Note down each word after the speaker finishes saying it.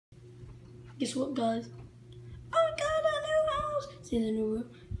Guess what, guys? Oh, we got a new house. See the new room.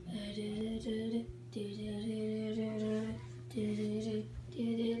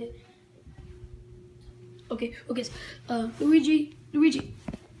 Okay. Luigi.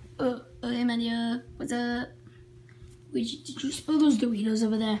 Hey, man, what's up? Luigi, did you spill those Doritos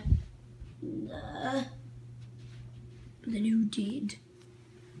over there? Nah. Then who did?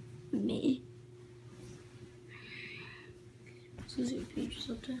 Me. So there's pages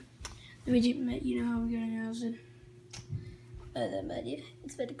up there. Luigi, you know how we're getting house in? That man, yeah,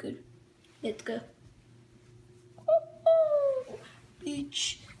 it's very good. Let's go. Oh.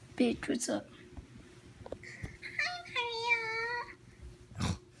 Bitch, what's up?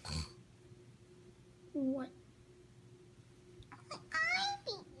 What?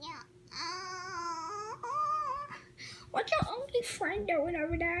 What's your only friend doing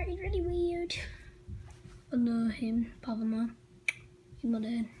over there? He's really weird. Oh no, him, Papa Mom. He's my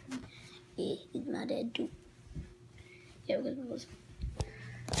dad. Yeah, he's my dad too. Yeah, because it was.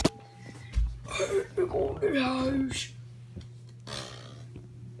 The golden house.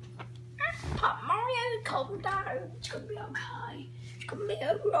 Pop Mario, calm down. It's gonna be okay. It's gonna be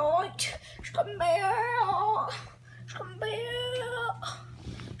alright. It's gonna be alright. It's gonna be alright.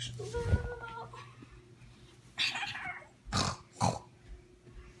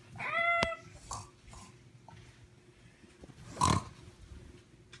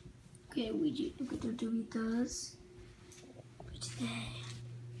 Okay, Luigi, look at the Doritos. What's that?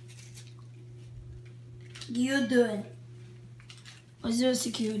 What are you doing? Was there a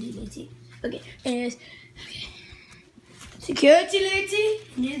security lady? Okay, anyways. Okay. Security lady,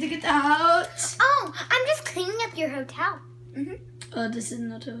 you need to get the house. Oh, I'm just cleaning up your hotel. Oh, this is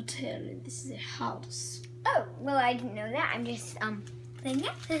not a hotel, this is a house. Oh, well, I didn't know that. I'm just, cleaning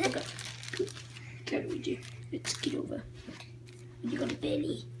up. Okay, Luigi, let's get over. You got a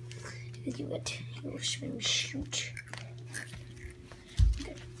belly. Because you got your swim shoot.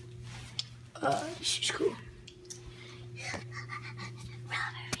 Okay. This is cool.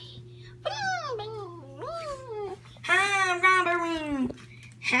 Robbery.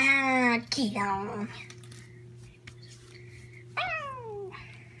 Get on.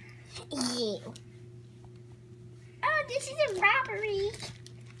 Ew. Oh, this is a robbery.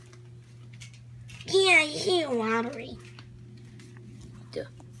 Yeah, you robbery.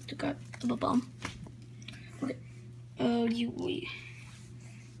 Took out the bomb. Okay. Oh, what do you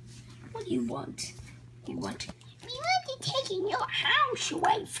want? We want to take your house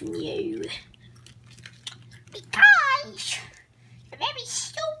away from you. Because you're very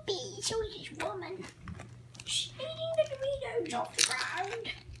stupid, so is this woman. She's eating the Doritos off the ground.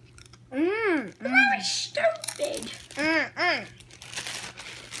 Very stupid.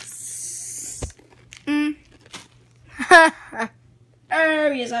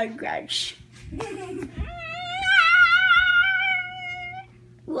 Oh, you're so gross.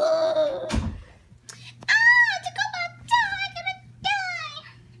 Whoa.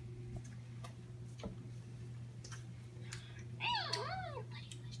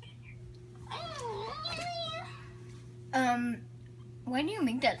 Why do you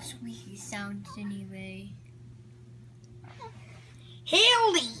make that squeaky sound anyway?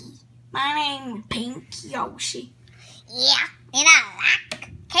 Howdy, my name's Pink Yoshi. Yeah, and I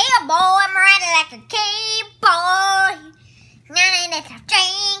like cowboy. I'm riding like a cowboy. Now that's a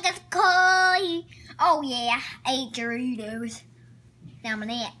drink of coy. Oh yeah, I ate Doritos down my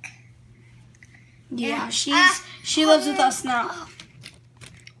neck. Yeah, she lives with us now.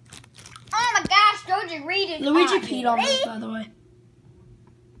 Oh my gosh, those Doritos. Luigi peed on this, by the way.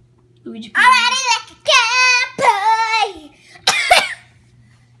 Luigi peed. I'm riding like a cowboy.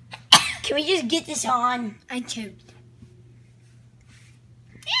 Can we just get this on? I choked.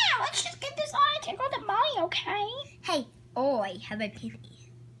 Yeah, let's just get this on and take all the money, okay? Hey, oi, have a pee.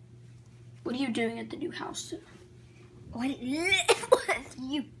 What are you doing at the new house? What was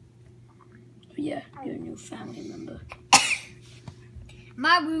you? Yeah, you're a new family member.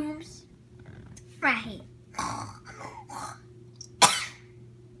 My room's right here.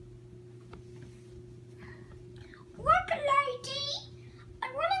 Look, lady, I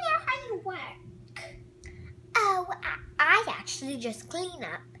want to know how you work. Oh, I actually just clean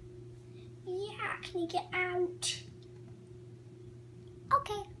up. Yeah, can you get out?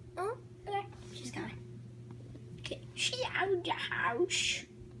 Okay. Okay, she's going. Okay, she's out of the house.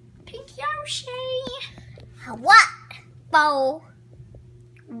 Pink Yoshi. What? Bo?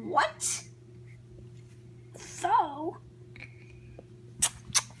 What? So?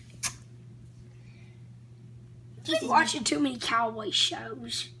 Just watching too many cowboy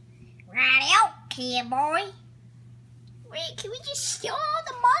shows. Right out, cowboy. Wait, can we just steal all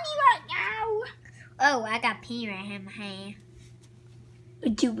the money right now? Oh, I got pea right in my hand.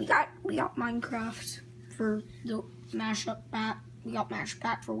 Dude, we got Minecraft for the mashup pack. We got mashup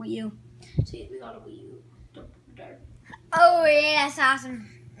pack for Wii U. See, we got a Wii U. Oh yeah, that's awesome.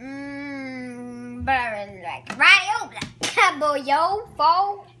 But I really like it. Radio, boy, yo,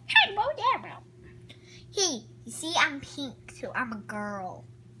 fo. Hey, boy, yeah, bro. Hey, you see, I'm pink, so I'm a girl.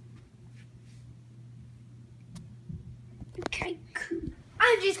 Okay, cool.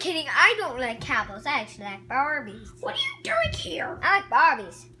 I'm just kidding. I don't like cowboys. I actually like Barbies. What are you doing here? I like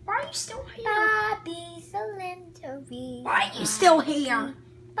Barbies. Why are you still here? Barbies, Elementary. Why are you still here?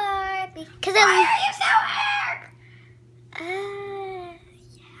 Barbie. Because Why are you still here?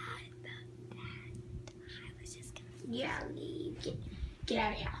 Yeah, about that. I was just gonna. Yeah, leave. Get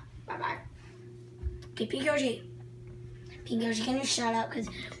out of here. Bye-bye. Okay, Pinkoji. Pinkoji, can you shut up? Because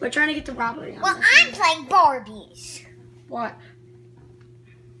we're trying to get the robbery on. Well, I'm playing Barbies. What?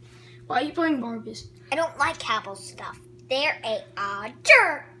 Why are you playing Barbies? I don't like cowboy stuff. They're a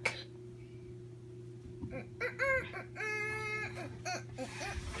jerk.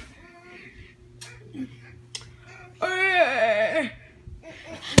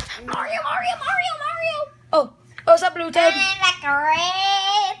 Mario! Oh, what's up, Blue Tab? I'm like a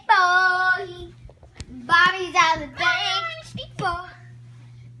red boy. Bobby's out of the bank. People.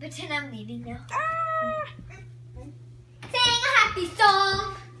 Pretend I'm leaving now. Sing a happy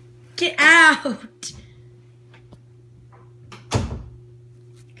song. Get out!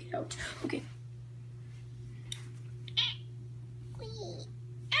 Get out. Okay.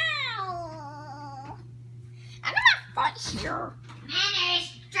 Ow. I'm gonna fight here. Manners,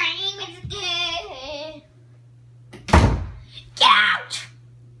 dream is good. Get out!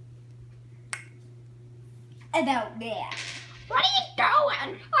 About that. What are you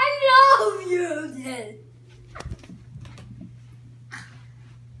doing? I love you, Dad.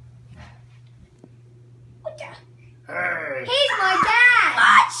 What the? Hey, He's my dad.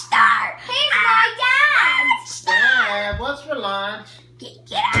 Monster! He's my dad. Dad, what's for lunch?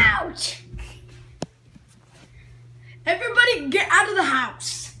 Get out! Everybody get out of the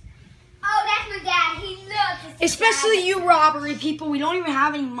house. Oh, that's my dad. He loves us. Especially you robbery people. We don't even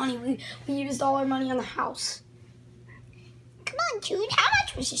have any money. We used all our money on the house. Come on, dude. How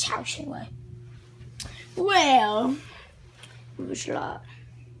much was this house anyway? Well, it was a lot.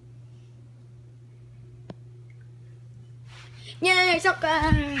 Yay, soccer!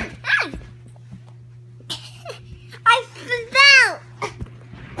 I fell.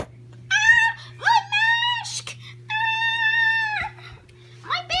 My mask!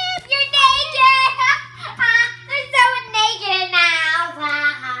 My bib, you're naked. I'm so naked now.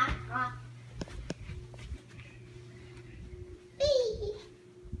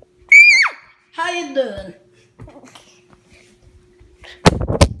 How you doing?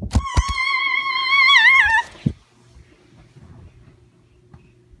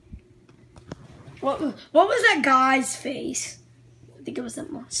 What was that guy's face? I think it was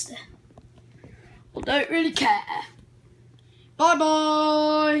that monster. Well, don't really care. Bye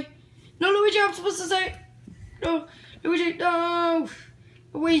bye. No, Luigi, I'm supposed to say. No, Luigi, no.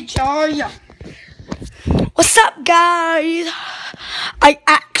 Luigi, what's up, guys? I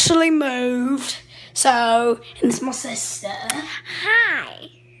actually moved. So, and this is my sister. Hi.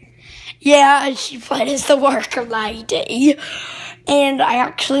 Yeah, and she played as the worker lady. And I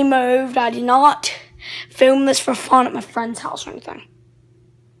actually moved. I did not film this for fun at my friend's house or anything.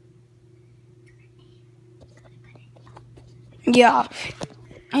 Yeah.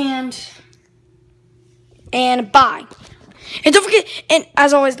 And bye. And don't forget, and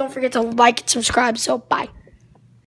as always, don't forget to like and subscribe. So, bye.